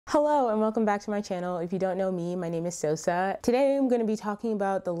Hello and welcome back to my channel. If you don't know me, my name is Sosa. Today I'm going to be talking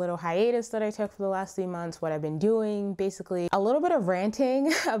about the little hiatus that I took for the last 3 months, what I've been doing, basically a little bit of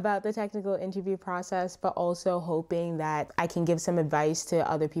ranting about the technical interview process, but also hoping that I can give some advice to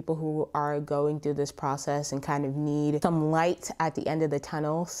other people who are going through this process and kind of need some light at the end of the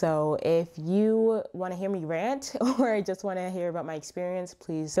tunnel. So if you want to hear me rant or just want to hear about my experience,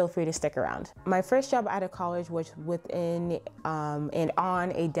 please feel free to stick around. My first job out of college was within and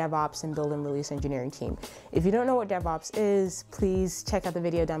on a DevOps and build and release engineering team. If you don't know what DevOps is, please check out the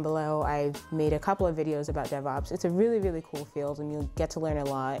video down below. I've made a couple of videos about DevOps. It's a really, really cool field and you'll get to learn a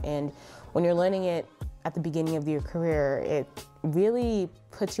lot. And when you're learning it at the beginning of your career, it really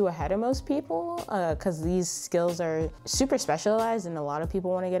puts you ahead of most people because these skills are super specialized and a lot of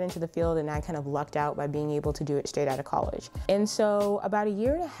people want to get into the field, and I kind of lucked out by being able to do it straight out of college. And so about 1.5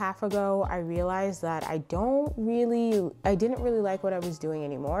 years ago, I realized that I didn't really like what I was doing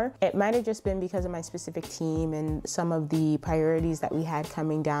anymore. It might have just been because of my specific team and some of the priorities that we had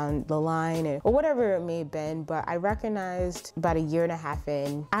coming down the line or whatever it may have been, but I recognized about 1.5 years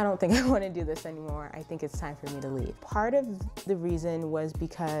in, I don't think I want to do this anymore. I think it's time for me to leave. Part of the reason was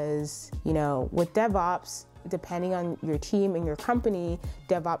because, you know, with DevOps, depending on your team and your company,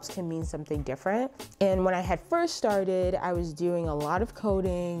 DevOps can mean something different. And when I had first started, I was doing a lot of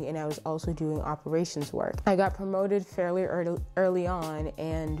coding and I was also doing operations work. I got promoted fairly early on,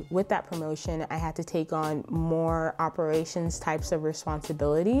 and with that promotion, I had to take on more operations types of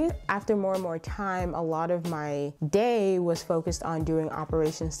responsibilities. After more and more time, a lot of my day was focused on doing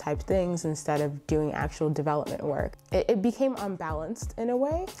operations type things instead of doing actual development work. It became unbalanced in a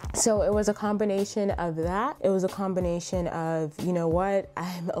way. So it was a combination of that. It was a combination of, you know what,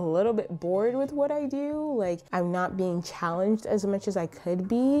 I'm a little bit bored with what I do. Like, I'm not being challenged as much as I could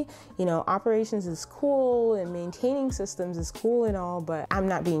be. You know, operations is cool and maintaining systems is cool and all, but I'm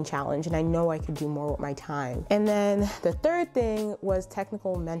not being challenged and I know I could do more with my time. And then the third thing was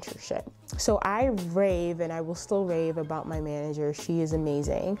technical mentorship. So I rave, and I will still rave about my manager. She is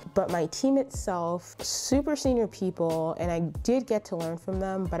amazing. But my team itself, super senior people, and I did get to learn from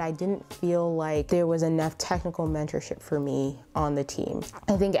them, but I didn't feel like there was enough technical mentorship for me on the team.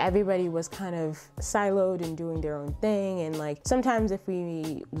 I think everybody was kind of siloed and doing their own thing. And like sometimes if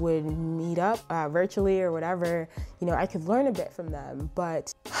we would meet up virtually or whatever, you know, I could learn a bit from them.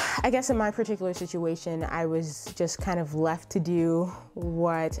 But I guess in my particular situation, I was just kind of left to do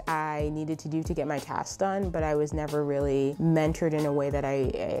what I needed to do to get my tasks done, but I was never really mentored in a way that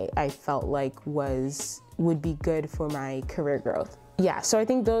I felt like would be good for my career growth. Yeah, so I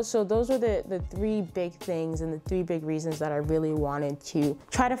think those were the 3 big things and the 3 big reasons that I really wanted to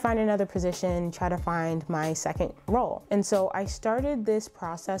try to find another position, try to find my second role. And so I started this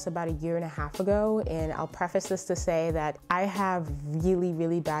process about 1.5 years ago, and I'll preface this to say that I have really,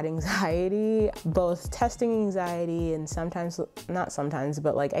 really bad anxiety, both testing anxiety and not sometimes,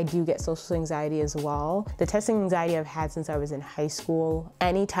 but like I do get social anxiety as well. The testing anxiety I've had since I was in high school.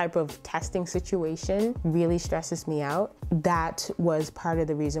 Any type of testing situation really stresses me out. That was part of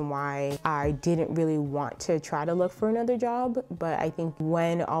the reason why I didn't really want to try to look for another job. But I think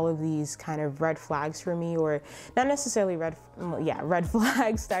when all of these kind of red flags for me, or not necessarily red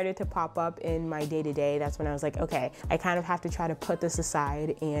flags started to pop up in my day-to-day, that's when I was like, okay, I kind of have to try to put this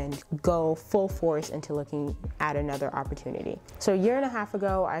aside and go full force into looking at another opportunity. So 1.5 years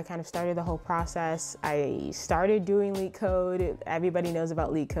ago, I kind of started the whole process. I started doing Leetcode. Everybody knows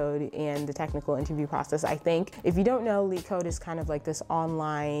about Leetcode and the technical interview process. I think if you don't know, Leetcode is kind of like this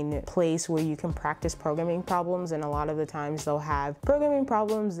online place where you can practice programming problems, and a lot of the times they'll have programming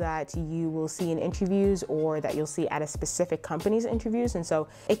problems that you will see in interviews or that you'll see at a specific company's interviews. And so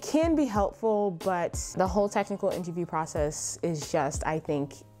it can be helpful, but the whole technical interview process is just, I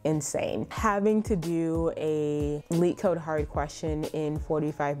think, insane. Having to do a Leetcode hard question in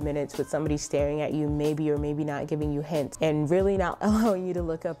 45 minutes with somebody staring at you, maybe or maybe not giving you hints, and really not allowing you to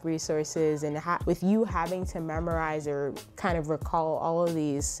look up resources, and with you having to memorize or kind of recall all of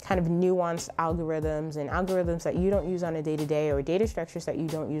these kind of nuanced algorithms and algorithms that you don't use on a day-to-day or data structures that you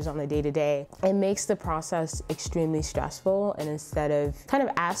don't use on the day-to-day, it makes the process extremely stressful. And instead of kind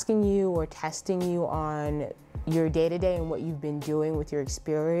of asking you or testing you on your day-to-day and what you've been doing with your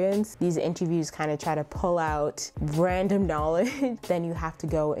experience, these interviews kind of try to pull out random knowledge. Then you have to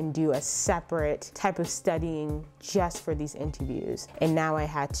go and do a separate type of studying just for these interviews. And now I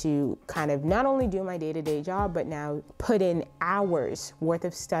had to kind of not only do my day-to-day job, but now put in hours worth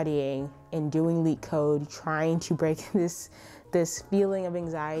of studying and doing Leetcode, trying to break this this feeling of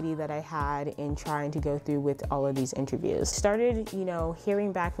anxiety that I had in trying to go through with all of these interviews. Started, you know,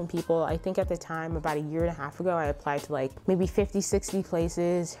 hearing back from people. I think at the time, about a year and a half ago, I applied to like maybe 50, 60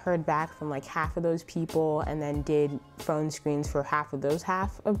 places, heard back from like half of those people, and then did phone screens for half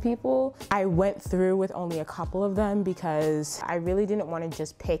of people. I went through with only a couple of them because I really didn't want to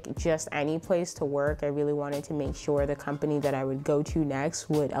just pick just any place to work. I really wanted to make sure the company that I would go to next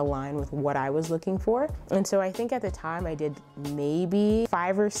would align with what I was looking for. And so I think at the time I did maybe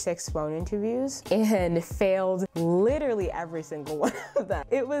 5 or 6 phone interviews and failed literally every single one of them.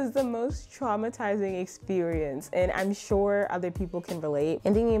 It was the most traumatizing experience, and I'm sure other people can relate.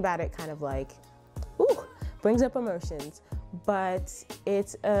 And thinking about it kind of like, ooh, brings up emotions, but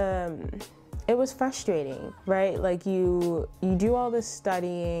it was frustrating, right? Like you do all this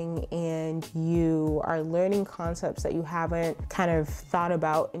studying and you are learning concepts that you haven't kind of thought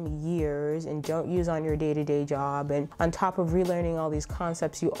about in years and don't use on your day-to-day job. And on top of relearning all these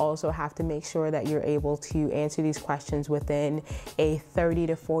concepts, you also have to make sure that you're able to answer these questions within a 30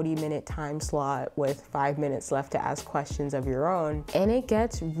 to 40 minute time slot with 5 minutes left to ask questions of your own. And it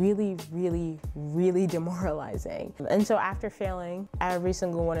gets really, really, really demoralizing. And so after failing every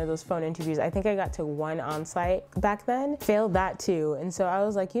single one of those phone interviews, I think I got to 1 on-site back then, failed that too. And so I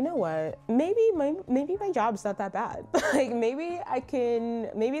was like, you know what, maybe my job's not that bad. Like maybe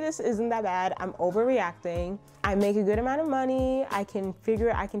this isn't that bad. I'm overreacting. I make a good amount of money. I can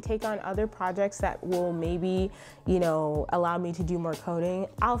take on other projects that will maybe, you know, allow me to do more coding.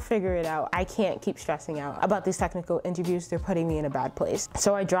 I'll figure it out. I can't keep stressing out about these technical interviews. They're putting me in a bad place.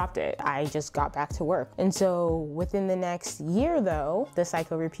 So I dropped it. I just got back to work. And so within the next year though, the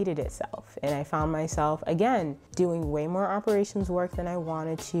cycle repeated itself. And I found myself again doing way more operations work than I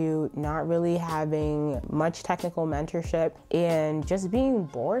wanted to, not really having much technical mentorship, and just being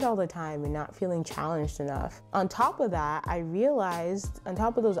bored all the time and not feeling challenged enough. On top of that, I realized, on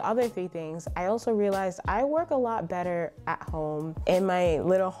top of those other 3 things, I also realized I work a lot better at home in my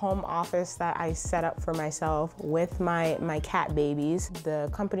little home office that I set up for myself with my cat babies. The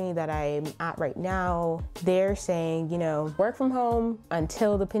company that I'm at right now, they're saying, you know, work from home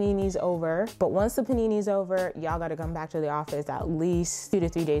until the panini's over. But once the panini's over, y'all gotta come back to the office at least 2 to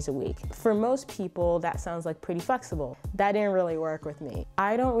 3 days a week. For most people, that sounds like pretty flexible. That didn't really work with me.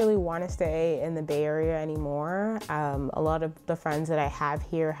 I don't really want to stay in the Bay Area anymore. A lot of the friends that I have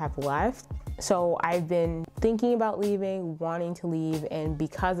here have left. So I've been thinking about leaving, wanting to leave, and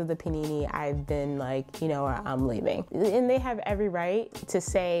because of the panini, I've been like, you know, I'm leaving. And they have every right to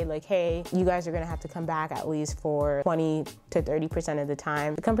say like, hey, you guys are gonna have to come back at least for 20 to 30% of the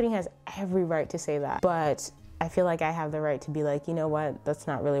time. The company has every right to say that, but I feel like I have the right to be like, you know what, that's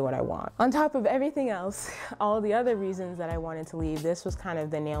not really what I want. On top of everything else, all the other reasons that I wanted to leave, this was kind of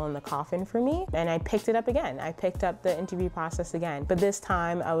the nail in the coffin for me. And I picked it up again. I picked up the interview process again. But this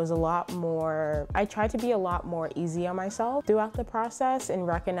time I tried to be a lot more easy on myself throughout the process and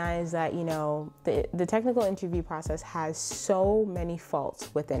recognize that, you know, the technical interview process has so many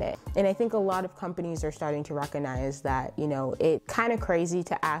faults within it. And I think a lot of companies are starting to recognize that, you know, it's kind of crazy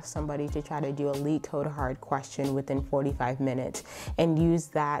to ask somebody to try to do a Leetcode hard question within 45 minutes and use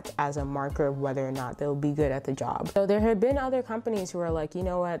that as a marker of whether or not they'll be good at the job. So there have been other companies who are like, you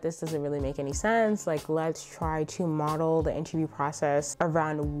know what, this doesn't really make any sense. Like, let's try to model the interview process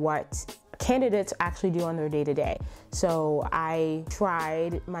around what candidates actually do on their day-to-day. So I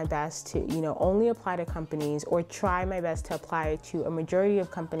tried my best to, you know, only apply to companies, or try my best to apply to a majority of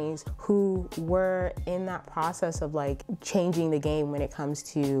companies who were in that process of like changing the game when it comes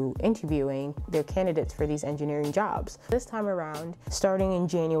to interviewing their candidates for these engineering jobs. This time around, starting in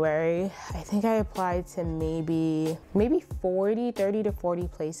January, I think I applied to maybe 30 to 40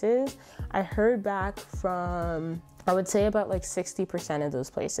 places. I heard back from, I would say, about like 60% of those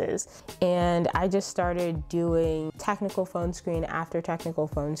places. And I just started doing technical phone screen after technical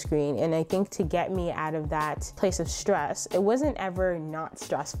phone screen. And I think to get me out of that place of stress, it wasn't ever not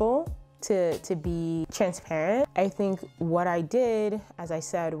stressful. To be transparent, I think what I did, as I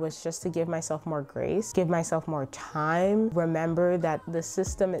said, was just to give myself more grace, give myself more time, remember that the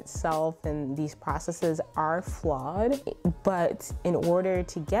system itself and these processes are flawed, but in order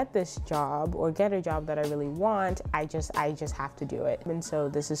to get this job or get a job that I really want, I just have to do it. And so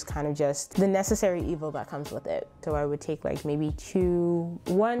this is kind of just the necessary evil that comes with it. So I would take like maybe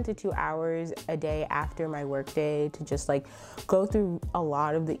 1 to 2 hours a day after my work day to just like go through a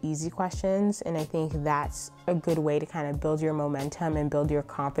lot of the easy questions questions, and I think that's a good way to kind of build your momentum and build your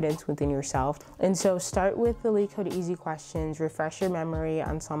confidence within yourself. And so start with the Leetcode easy questions, refresh your memory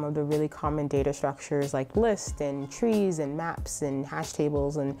on some of the really common data structures like lists and trees and maps and hash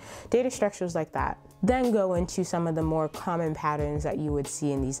tables and data structures like that. Then go into some of the more common patterns that you would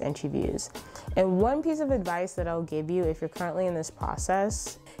see in these interviews. And one piece of advice that I'll give you if you're currently in this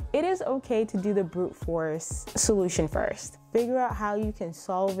process, it is okay to do the brute force solution first. Figure out how you can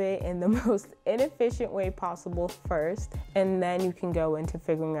solve it in the most inefficient way possible first, and then you can go into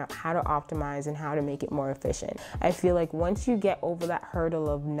figuring out how to optimize and how to make it more efficient. I feel like once you get over that hurdle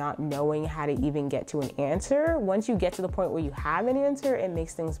of not knowing how to even get to an answer, once you get to the point where you have an answer, it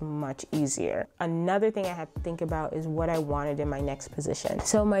makes things much easier. Another thing I have to think about is what I wanted in my next position.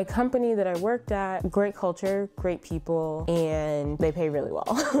 So my company that I worked at, great culture, great people, and they pay really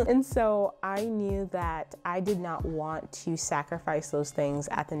well. And so I knew that I did not want to sacrifice those things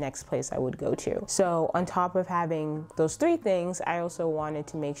at the next place I would go to. So on top of having those three things, I also wanted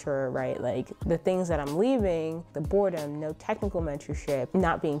to make sure, right, like the things that I'm leaving, the boredom, no technical mentorship,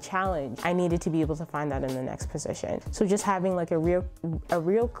 not being challenged, I needed to be able to find that in the next position. So just having like a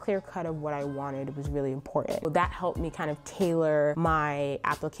real clear cut of what I wanted was really important. So that helped me kind of tailor my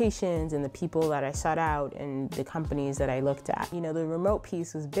applications and the people that I sought out and the companies that I looked at. You know, the remote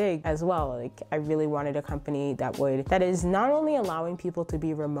piece was big as well. Like I really wanted a company that is not only allowing people to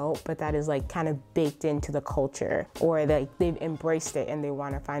be remote, but that is like kind of baked into the culture, or that they've embraced it and they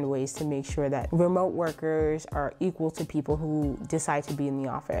want to find ways to make sure that remote workers are equal to people who decide to be in the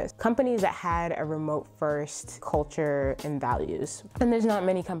office. Companies that had a remote first culture and values. And there's not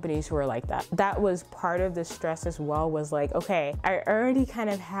many companies who are like that. That was part of the stress as well, was like, okay, I already kind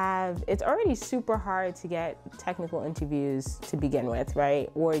of have, it's already super hard to get technical interviews to begin with, right?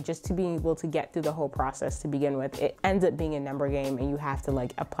 Or just to be able to get through the whole process to begin with. It ends up being a number game and you have to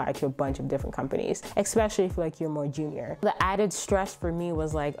like apply to a bunch of different companies, especially if like you're more junior. The added stress for me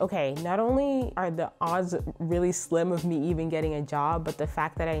was like, okay, not only are the odds really slim of me even getting a job, but the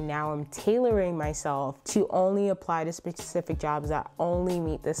fact that I now am tailoring myself to only apply to specific jobs that only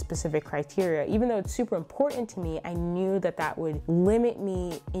meet this specific criteria. Even though it's super important to me, I knew that that would limit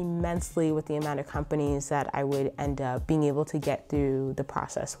me immensely with the amount of companies that I would end up being able to get through the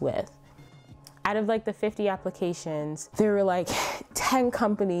process with. Out of like the 50 applications, there were like 10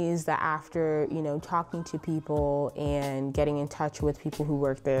 companies that after, you know, talking to people and getting in touch with people who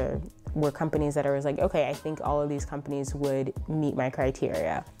work there, were companies that I was like, okay, I think all of these companies would meet my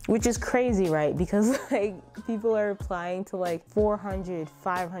criteria, which is crazy, right? Because like people are applying to like 400,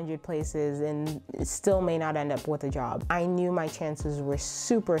 500 places and it still may not end up with a job. I knew my chances were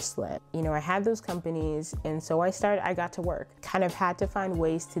super slim. You know, I had those companies, and so I got to work. Kind of had to find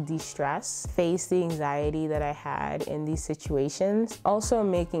ways to de-stress, face the anxiety that I had in these situations. Also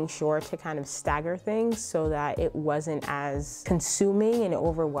making sure to kind of stagger things so that it wasn't as consuming and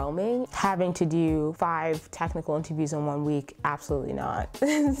overwhelming. Having to do 5 technical interviews in 1 week, absolutely not.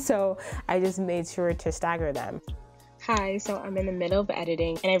 So I just made sure to stagger them. Hi, so I'm in the middle of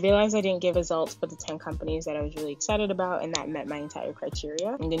editing and I realized I didn't give results for the 10 companies that I was really excited about and that met my entire criteria.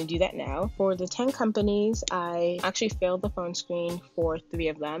 I'm going to do that now. For the 10 companies, I actually failed the phone screen for 3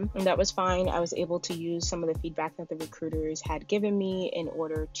 of them, and that was fine. I was able to use some of the feedback that the recruiters had given me in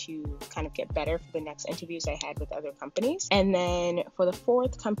order to kind of get better for the next interviews I had with other companies. And then for the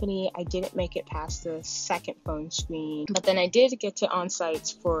 4th company, I didn't make it past the 2nd phone screen, but then I did get to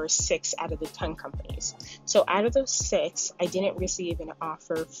on-sites for 6 out of the 10 companies. So out of those 6, I didn't receive an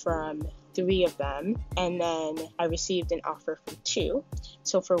offer from 3 of them, and then I received an offer from 2.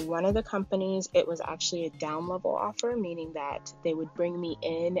 So for one of the companies, it was actually a down level offer, meaning that they would bring me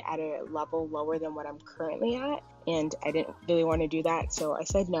in at a level lower than what I'm currently at, and I didn't really want to do that, so I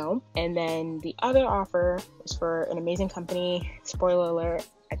said no. And then the other offer was for an amazing company. Spoiler alert,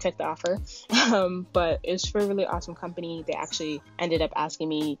 I took the offer, but it was for a really awesome company. They actually ended up asking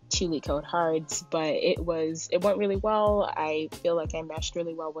me 2 Leetcode hards, but it went really well. I feel like I meshed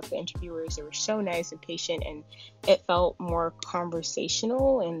really well with the interviewers. They were so nice and patient, and it felt more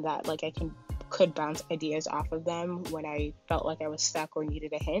conversational in that like I could bounce ideas off of them when I felt like I was stuck or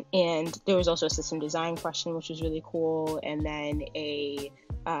needed a hint. And there was also a system design question, which was really cool, and then a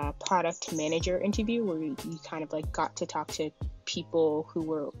product manager interview where you kind of like got to talk to people who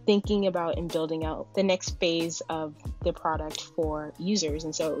were thinking about and building out the next phase of the product for users.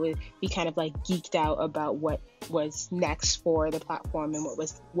 And so it would be kind of like geeked out about what was next for the platform and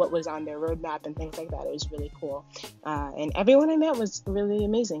what was on their roadmap and things like that. It was really cool. And everyone I met was really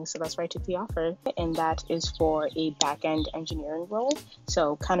amazing. So that's why I took the offer. And that is for a backend engineering role.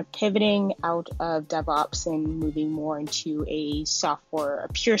 So kind of pivoting out of DevOps and moving more into a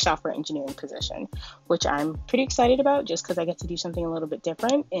pure software engineering position, which I'm pretty excited about just because I get to do something a little bit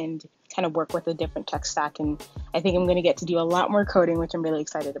different and kind of work with a different tech stack. And I think I'm going to get to do a lot more coding, which I'm really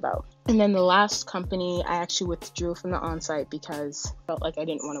excited about. And then the last company, I actually withdrew from the on-site because I felt like I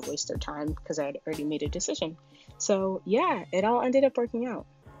didn't want to waste their time because I had already made a decision. So yeah, it all ended up working out.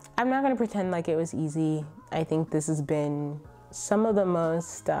 I'm not going to pretend like it was easy. I think this has been some of the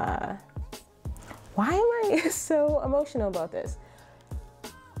most, why am I so emotional about this?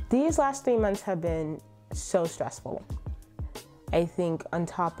 These last 3 months have been so stressful. I think on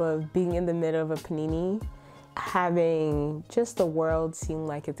top of being in the middle of a panini, having just the world seem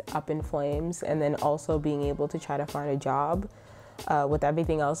like it's up in flames, and then also being able to try to find a job with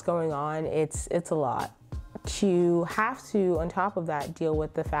everything else going on, it's a lot. To have to, on top of that, deal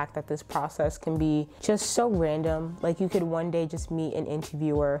with the fact that this process can be just so random. Like you could one day just meet an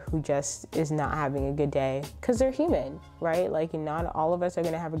interviewer who just is not having a good day because they're human, right? Like not all of us are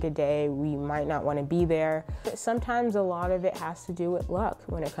gonna have a good day. We might not want to be there. But sometimes a lot of it has to do with luck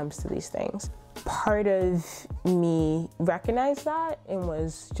when it comes to these things. Part of me recognized that and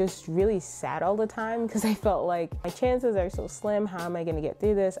was just really sad all the time because I felt like my chances are so slim. How am I going to get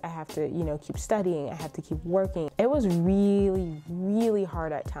through this? I have to, keep studying. I have to keep working. It was really, really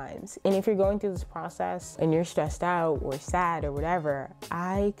hard at times. And if you're going through this process and you're stressed out or sad or whatever,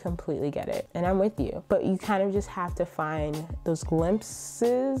 I completely get it. And I'm with you. But you kind of just have to find those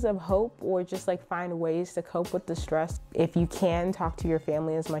glimpses of hope or just like find ways to cope with the stress. If you can, talk to your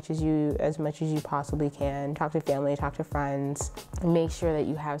family as much as you possibly can. Talk to family, talk to friends, and make sure that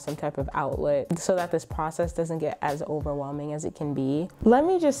you have some type of outlet so that this process doesn't get as overwhelming as it can be. Let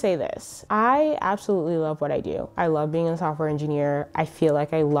me just say this. I absolutely love what I do. I love being a software engineer. I feel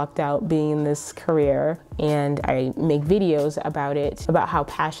like I lucked out being in this career, and I make videos about it, about how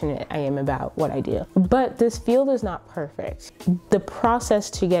passionate I am about what I do. But this field is not perfect. The process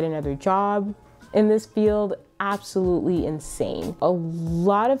to get another job in this field, absolutely insane. A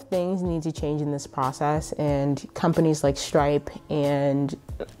lot of things need to change in this process, and companies like Stripe and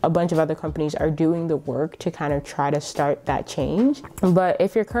a bunch of other companies are doing the work to kind of try to start that change. But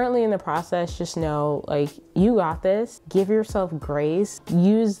if you're currently in the process, just know, like, you got this. Give yourself grace.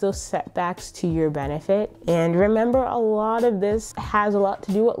 Use those setbacks to your benefit. And remember, a lot of this has a lot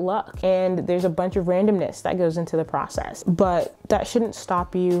to do with luck, and there's a bunch of randomness that goes into the process. But that shouldn't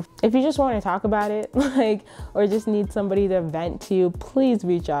stop you. If you just want to talk about it, or just need somebody to vent to, please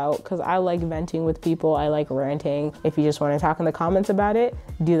reach out, because I like venting with people. I like ranting. If you just want to talk in the comments about it,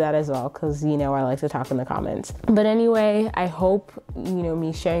 do that as well, because I like to talk in the comments. But anyway, I hope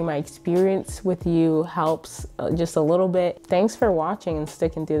me sharing my experience with you helps just a little bit. Thanks for watching and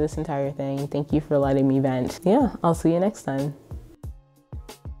sticking through this entire thing. Thank you for letting me vent. Yeah, I'll see you next time.